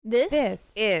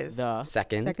This is The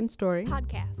Second Story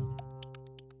podcast.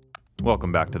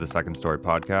 Welcome back to the Second Story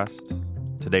podcast.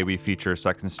 Today we feature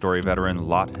Second Story veteran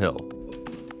Lot Hill,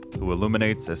 who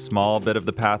illuminates a small bit of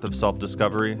the path of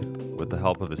self-discovery with the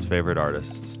help of his favorite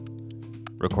artists.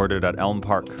 Recorded at Elm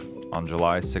Park on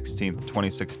July 16th,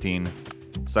 2016,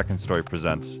 Second Story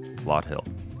presents Lot Hill.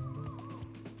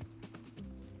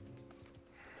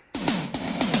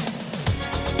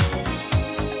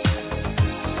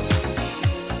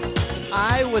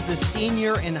 I was a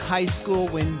senior in high school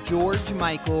when George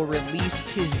Michael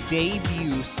released his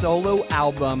debut solo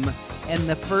album, and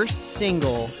the first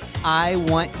single, I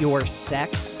Want Your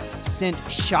Sex, sent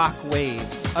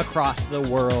shockwaves across the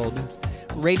world.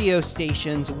 Radio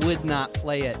stations would not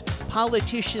play it.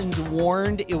 Politicians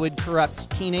warned it would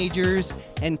corrupt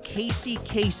teenagers, and Casey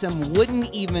Kasem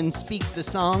wouldn't even speak the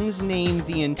song's name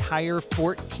the entire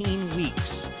 14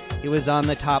 weeks it was on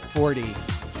the top 40.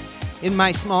 In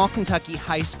my small Kentucky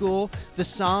high school, the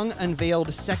song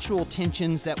unveiled sexual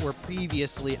tensions that were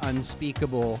previously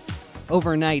unspeakable.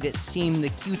 Overnight, it seemed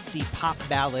the cutesy pop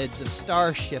ballads of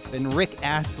Starship and Rick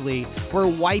Astley were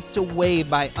wiped away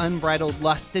by unbridled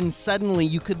lust, and suddenly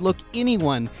you could look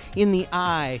anyone in the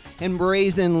eye and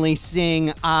brazenly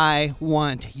sing, I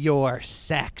want your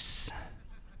sex.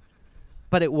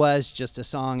 But it was just a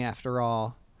song after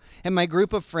all. And my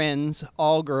group of friends,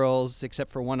 all girls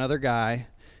except for one other guy,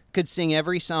 could sing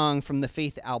every song from the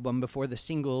Faith album before the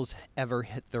singles ever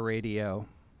hit the radio.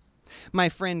 My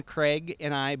friend Craig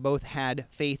and I both had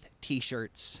Faith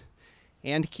t-shirts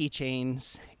and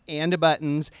keychains and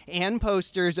buttons and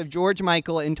posters of George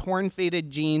Michael in torn faded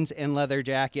jeans and leather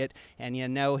jacket, and you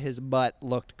know his butt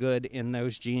looked good in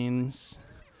those jeans.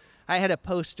 I had a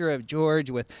poster of George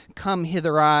with come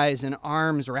hither eyes and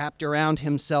arms wrapped around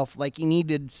himself like he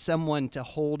needed someone to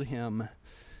hold him.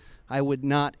 I would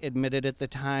not admit it at the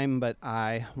time, but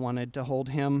I wanted to hold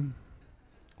him.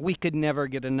 We could never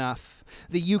get enough.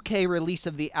 The UK release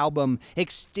of the album,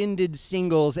 extended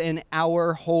singles, and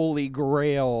our holy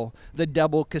grail, the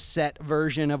double cassette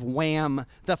version of Wham!,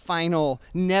 the final,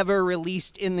 never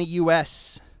released in the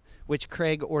US, which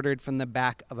Craig ordered from the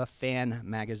back of a fan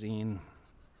magazine.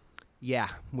 Yeah,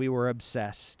 we were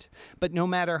obsessed. But no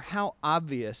matter how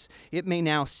obvious it may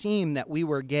now seem that we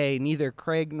were gay, neither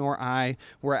Craig nor I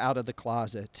were out of the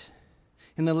closet.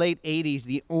 In the late 80s,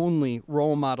 the only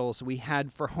role models we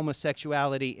had for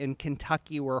homosexuality in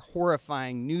Kentucky were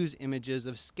horrifying news images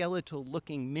of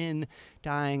skeletal-looking men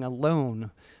dying alone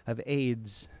of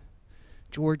AIDS.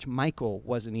 George Michael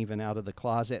wasn't even out of the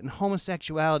closet, and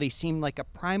homosexuality seemed like a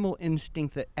primal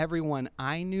instinct that everyone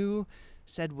I knew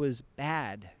said was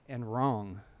bad and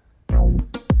wrong.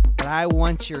 But I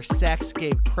Want Your Sex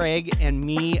gave Craig and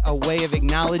me a way of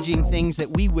acknowledging things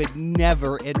that we would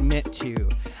never admit to.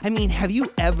 I mean, have you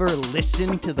ever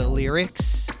listened to the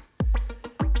lyrics?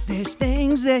 There's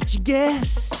things that you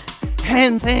guess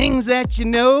and things that you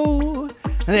know.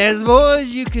 There's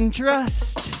boys you can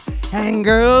trust and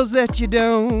girls that you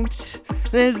don't.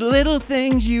 There's little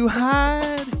things you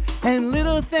hide and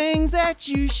little things that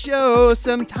you show.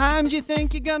 Sometimes you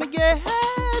think you're gonna get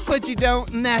ahead, but you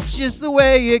don't, and that's just the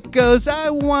way it goes.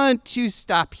 I want to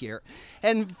stop here.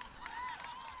 And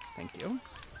thank you.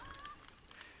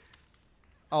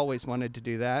 Always wanted to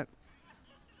do that.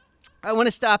 I want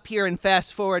to stop here and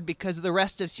fast forward because the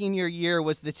rest of senior year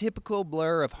was the typical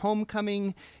blur of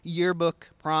homecoming,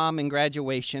 yearbook, prom, and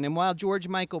graduation. And while George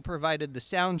Michael provided the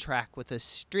soundtrack with a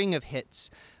string of hits,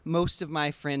 most of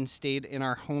my friends stayed in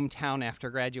our hometown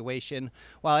after graduation,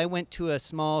 while I went to a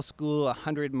small school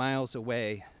 100 miles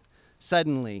away.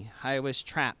 Suddenly, I was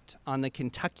trapped on the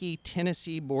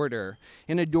Kentucky-Tennessee border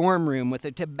in a dorm room with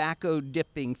a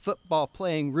tobacco-dipping,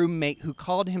 football-playing roommate who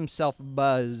called himself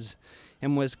Buzz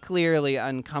and was clearly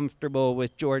uncomfortable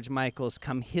with George Michael's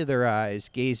come hither eyes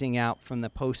gazing out from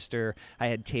the poster I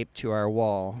had taped to our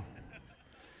wall.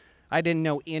 I didn't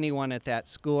know anyone at that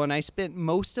school, and I spent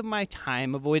most of my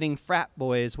time avoiding frat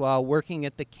boys while working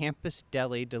at the campus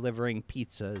deli delivering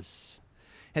pizzas.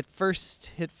 At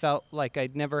first, it felt like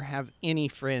I'd never have any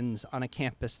friends on a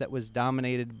campus that was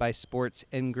dominated by sports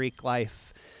and Greek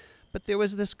life. But there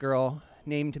was this girl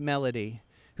named Melody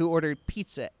who ordered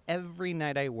pizza every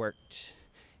night I worked.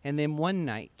 And then one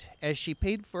night, as she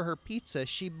paid for her pizza,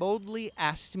 she boldly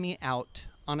asked me out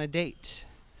on a date.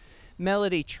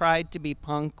 Melody tried to be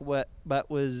punk, but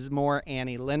was more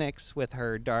Annie Lennox with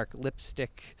her dark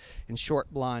lipstick and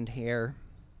short blonde hair.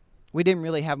 We didn't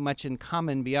really have much in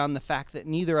common beyond the fact that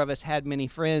neither of us had many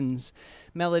friends.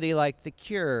 Melody liked The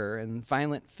Cure and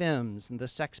Violent Femmes and the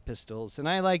Sex Pistols, and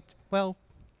I liked, well,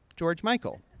 George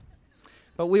Michael.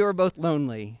 But we were both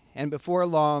lonely, and before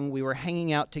long, we were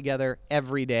hanging out together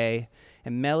every day,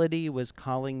 and Melody was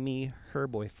calling me her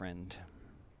boyfriend.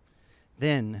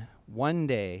 Then, one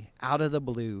day, out of the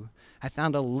blue, I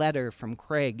found a letter from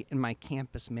Craig in my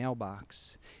campus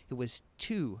mailbox. It was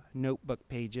 2 notebook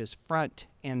pages, front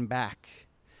and back.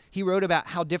 He wrote about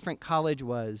how different college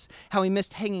was, how he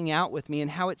missed hanging out with me,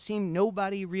 and how it seemed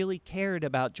nobody really cared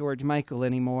about George Michael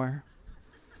anymore.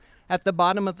 At the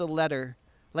bottom of the letter,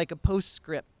 like a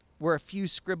postscript, were a few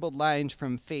scribbled lines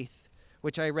from Faith,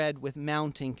 which I read with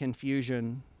mounting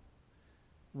confusion.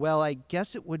 Well, I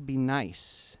guess it would be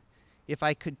nice if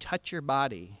I could touch your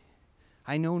body.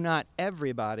 I know not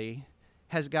everybody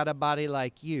has got a body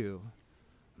like you.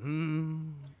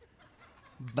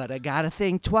 But I gotta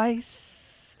think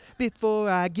twice before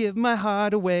I give my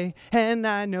heart away. And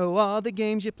I know all the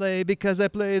games you play because I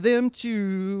play them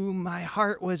too. My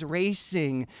heart was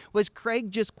racing. Was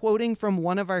Craig just quoting from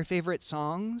one of our favorite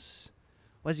songs?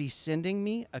 Was he sending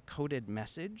me a coded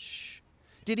message?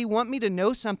 Did he want me to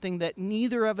know something that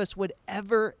neither of us would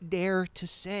ever dare to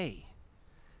say?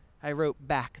 I wrote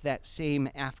back that same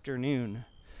afternoon.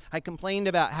 I complained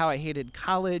about how I hated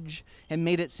college and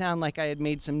made it sound like I had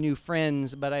made some new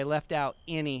friends, but I left out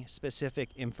any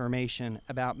specific information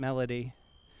about Melody.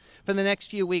 For the next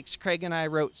few weeks, Craig and I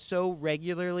wrote so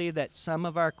regularly that some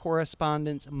of our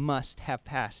correspondence must have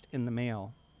passed in the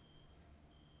mail.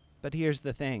 But here's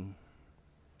the thing.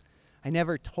 I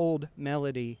never told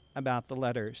Melody about the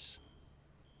letters.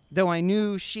 Though I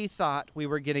knew she thought we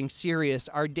were getting serious,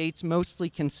 our dates mostly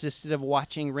consisted of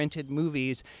watching rented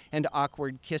movies and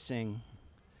awkward kissing.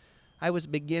 I was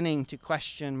beginning to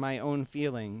question my own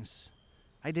feelings.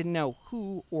 I didn't know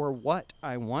who or what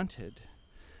I wanted.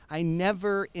 I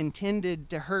never intended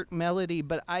to hurt Melody,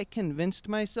 but I convinced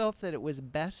myself that it was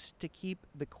best to keep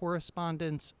the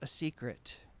correspondence a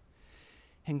secret.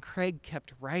 And Craig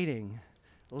kept writing.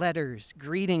 Letters,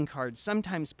 greeting cards,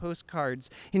 sometimes postcards.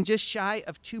 In just shy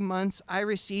of 2 months, I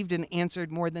received and answered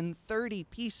more than 30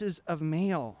 pieces of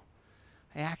mail.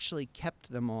 I actually kept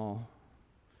them all.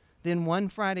 Then one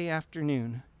Friday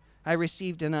afternoon, I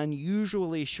received an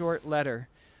unusually short letter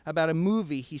about a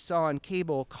movie he saw on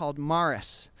cable called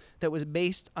Morris that was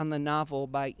based on the novel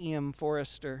by E.M.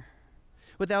 Forster.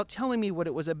 Without telling me what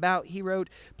it was about, he wrote,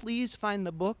 "Please find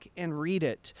the book and read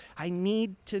it. I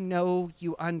need to know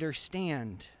you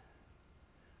understand."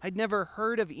 I'd never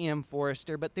heard of E.M.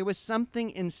 Forster, but there was something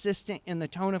insistent in the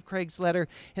tone of Craig's letter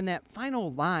in that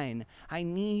final line, "I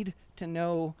need to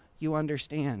know you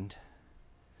understand."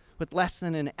 With less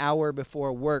than an hour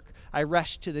before work, I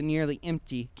rushed to the nearly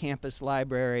empty campus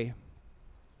library.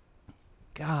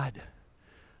 God,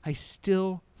 I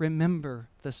still remember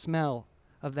the smell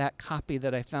of that copy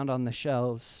that I found on the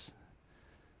shelves.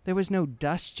 There was no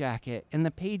dust jacket, and the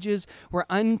pages were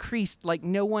uncreased like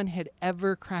no one had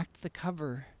ever cracked the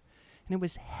cover. And it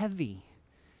was heavy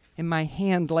in my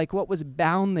hand, like what was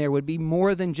bound there would be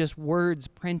more than just words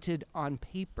printed on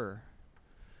paper.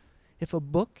 If a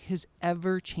book has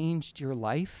ever changed your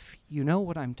life, you know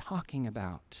what I'm talking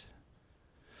about.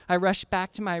 I rushed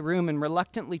back to my room and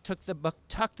reluctantly tucked the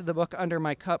book under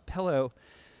my cup pillow.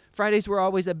 Fridays were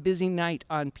always a busy night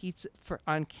on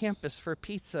campus for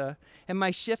pizza, and my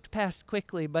shift passed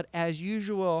quickly, but as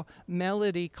usual,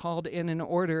 Melody called in an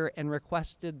order and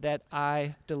requested that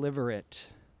I deliver it.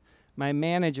 My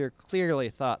manager clearly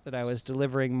thought that I was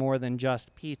delivering more than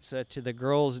just pizza to the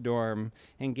girls' dorm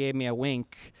and gave me a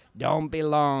wink. "Don't be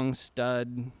long,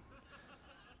 stud."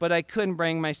 But I couldn't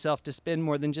bring myself to spend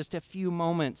more than just a few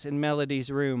moments in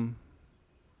Melody's room.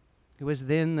 It was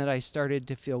then that I started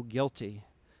to feel guilty,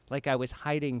 like I was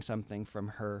hiding something from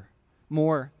her,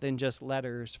 more than just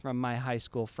letters from my high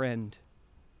school friend.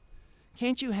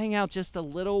 "Can't you hang out just a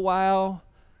little while?"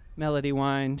 Melody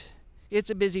whined. "It's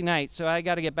a busy night, so I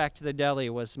got to get back to the deli,"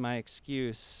 was my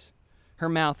excuse. Her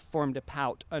mouth formed a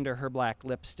pout under her black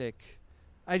lipstick.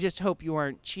 "I just hope you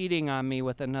aren't cheating on me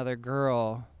with another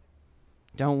girl."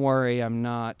 "Don't worry, I'm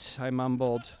not," I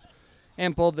mumbled,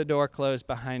 and pulled the door closed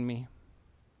behind me.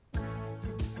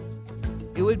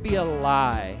 It would be a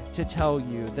lie to tell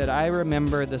you that I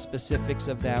remember the specifics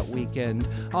of that weekend.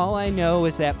 All I know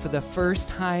is that for the first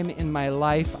time in my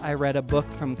life, I read a book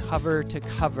from cover to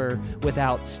cover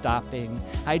without stopping.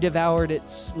 I devoured it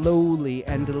slowly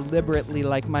and deliberately,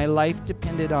 like my life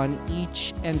depended on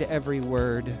each and every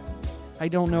word. I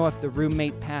don't know if the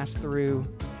roommate passed through,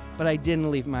 but I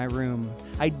didn't leave my room.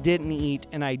 I didn't eat,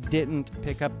 and I didn't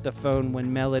pick up the phone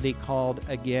when Melody called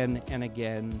again and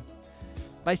again.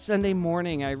 By Sunday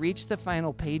morning, I reached the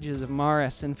final pages of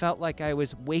Morris and felt like I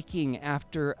was waking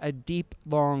after a deep,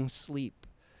 long sleep,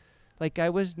 like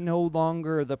I was no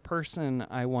longer the person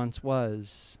I once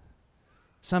was.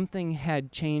 Something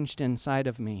had changed inside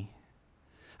of me.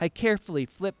 I carefully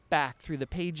flipped back through the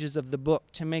pages of the book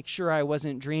to make sure I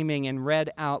wasn't dreaming and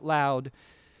read out loud,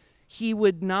 "He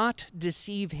would not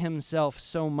deceive himself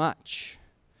so much.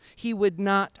 He would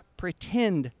not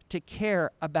pretend to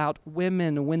care about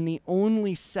women when the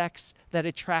only sex that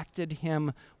attracted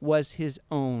him was his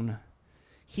own.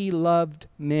 He loved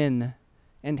men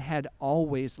and had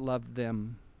always loved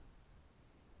them."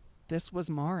 This was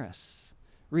Morris,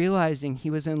 realizing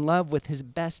he was in love with his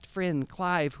best friend,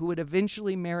 Clive, who would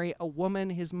eventually marry a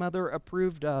woman his mother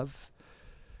approved of.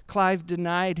 Clive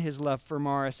denied his love for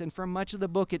Morris, and for much of the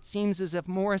book it seems as if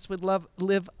Morris would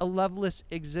live a loveless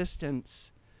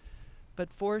existence.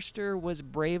 But Forster was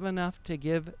brave enough to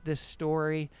give this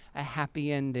story a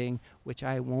happy ending, which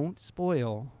I won't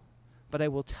spoil, but I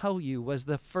will tell you was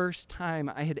the first time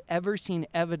I had ever seen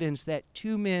evidence that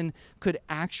two men could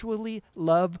actually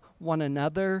love one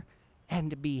another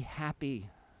and be happy.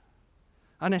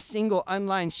 On a single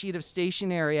unlined sheet of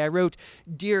stationery, I wrote,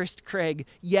 "Dearest Craig,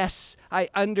 yes, I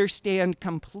understand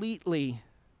completely.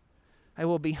 I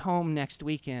will be home next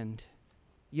weekend.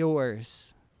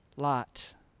 Yours,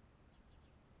 Lot."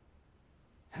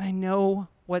 And I know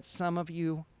what some of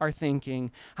you are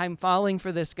thinking. I'm falling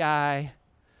for this guy,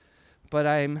 but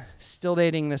I'm still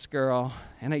dating this girl,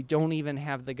 and I don't even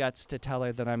have the guts to tell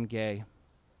her that I'm gay.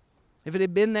 If it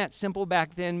had been that simple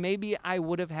back then, maybe I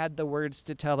would have had the words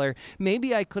to tell her.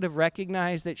 Maybe I could have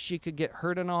recognized that she could get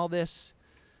hurt in all this,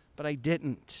 but I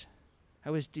didn't.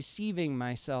 I was deceiving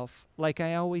myself like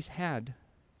I always had.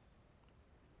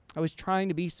 I was trying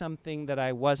to be something that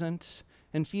I wasn't,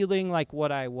 and feeling like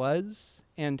what I was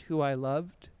and who I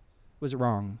loved was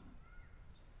wrong.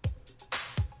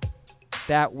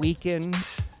 That weekend,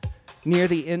 near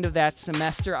the end of that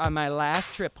semester, on my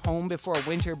last trip home before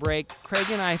winter break, Craig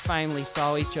and I finally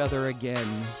saw each other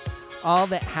again. All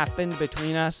that happened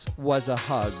between us was a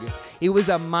hug. It was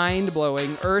a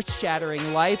mind-blowing,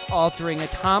 earth-shattering, life-altering,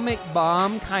 atomic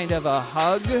bomb kind of a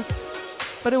hug,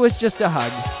 but it was just a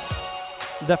hug.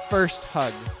 The first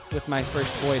hug with my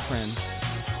first boyfriend.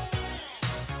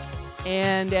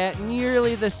 And at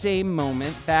nearly the same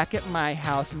moment, back at my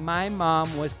house, my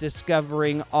mom was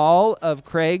discovering all of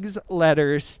Craig's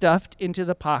letters stuffed into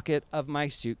the pocket of my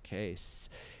suitcase.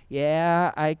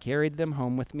 Yeah, I carried them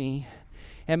home with me.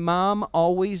 And Mom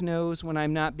always knows when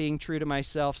I'm not being true to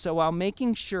myself, so while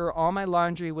making sure all my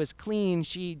laundry was clean,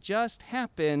 she just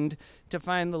happened to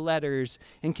find the letters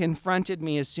and confronted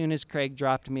me as soon as Craig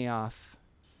dropped me off.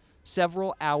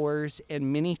 Several hours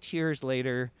and many tears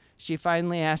later, she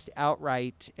finally asked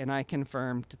outright, and I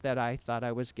confirmed that I thought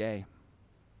I was gay.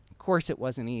 Of course, it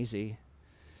wasn't easy.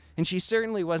 And she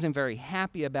certainly wasn't very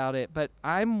happy about it, but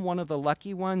I'm one of the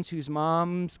lucky ones whose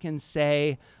moms can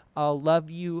say, "I'll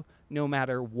love you no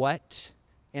matter what,"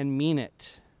 and mean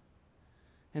it.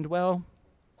 And well,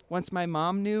 once my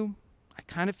mom knew, I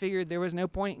kind of figured there was no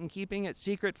point in keeping it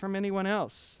secret from anyone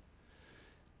else.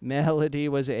 Melody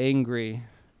was angry.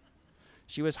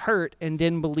 She was hurt and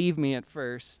didn't believe me at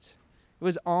first. It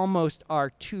was almost our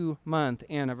 2-month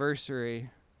anniversary.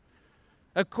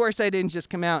 Of course, I didn't just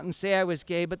come out and say I was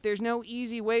gay, but there's no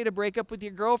easy way to break up with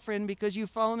your girlfriend because you've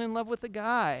fallen in love with a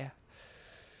guy.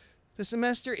 The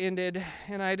semester ended,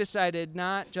 and I decided,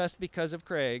 not just because of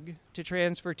Craig, to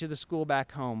transfer to the school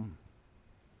back home.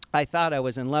 I thought I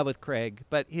was in love with Craig,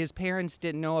 but his parents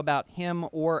didn't know about him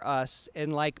or us,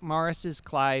 and like Morris's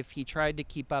Clive, he tried to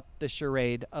keep up the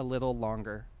charade a little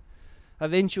longer.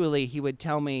 Eventually, he would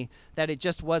tell me that it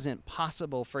just wasn't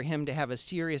possible for him to have a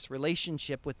serious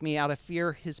relationship with me out of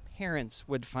fear his parents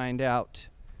would find out.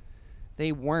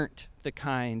 They weren't the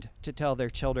kind to tell their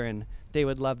children they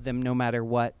would love them no matter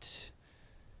what.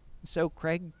 So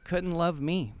Craig couldn't love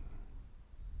me.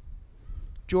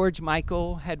 George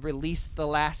Michael had released the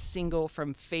last single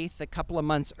from Faith a couple of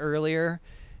months earlier,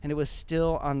 and it was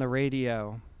still on the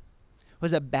radio. It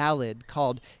was a ballad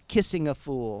called "Kissing a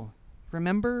Fool."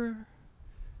 Remember?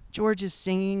 George is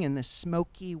singing in this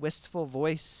smoky, wistful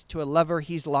voice to a lover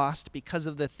he's lost because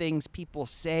of the things people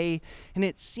say, and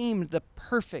it seemed the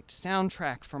perfect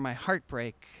soundtrack for my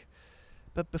heartbreak.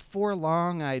 But before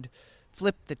long, I'd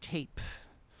flip the tape,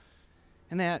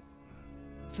 and that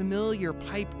familiar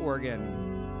pipe organ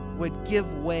would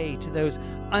give way to those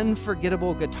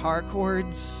unforgettable guitar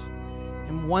chords,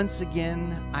 and once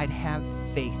again, I'd have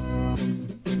faith.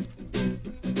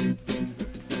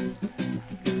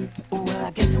 Well,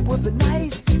 I guess it would be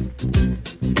nice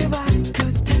if I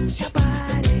could touch your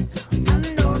body.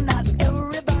 I know not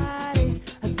everybody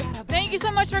has got a... Thank you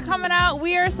so much for coming out.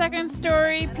 We are Second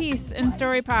Story. Peace and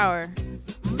story power.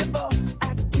 Before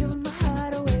I give my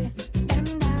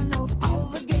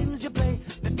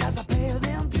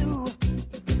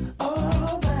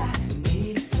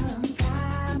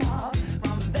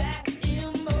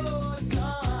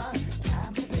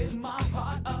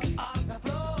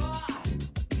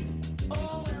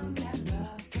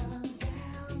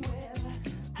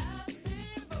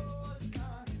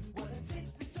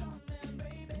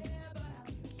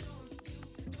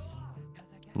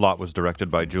Lot was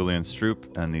directed by Julian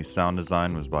Stroop, and the sound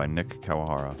design was by Nick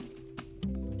Kawahara.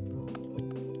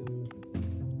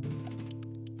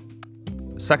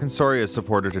 Second Story is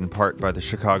supported in part by the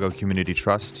Chicago Community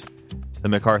Trust, the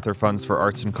MacArthur Funds for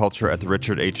Arts and Culture at the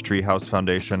Richard H. Driehaus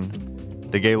Foundation,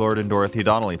 the Gaylord and Dorothy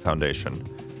Donnelly Foundation,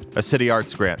 a City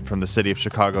Arts grant from the City of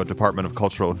Chicago Department of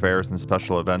Cultural Affairs and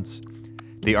Special Events,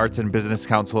 the Arts and Business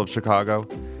Council of Chicago,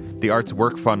 the Arts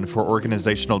Work Fund for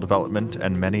Organizational Development,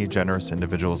 and many generous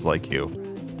individuals like you.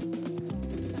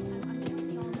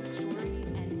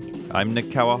 I'm Nick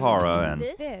Kawahara, and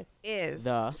This is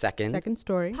The Second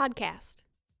Story Podcast.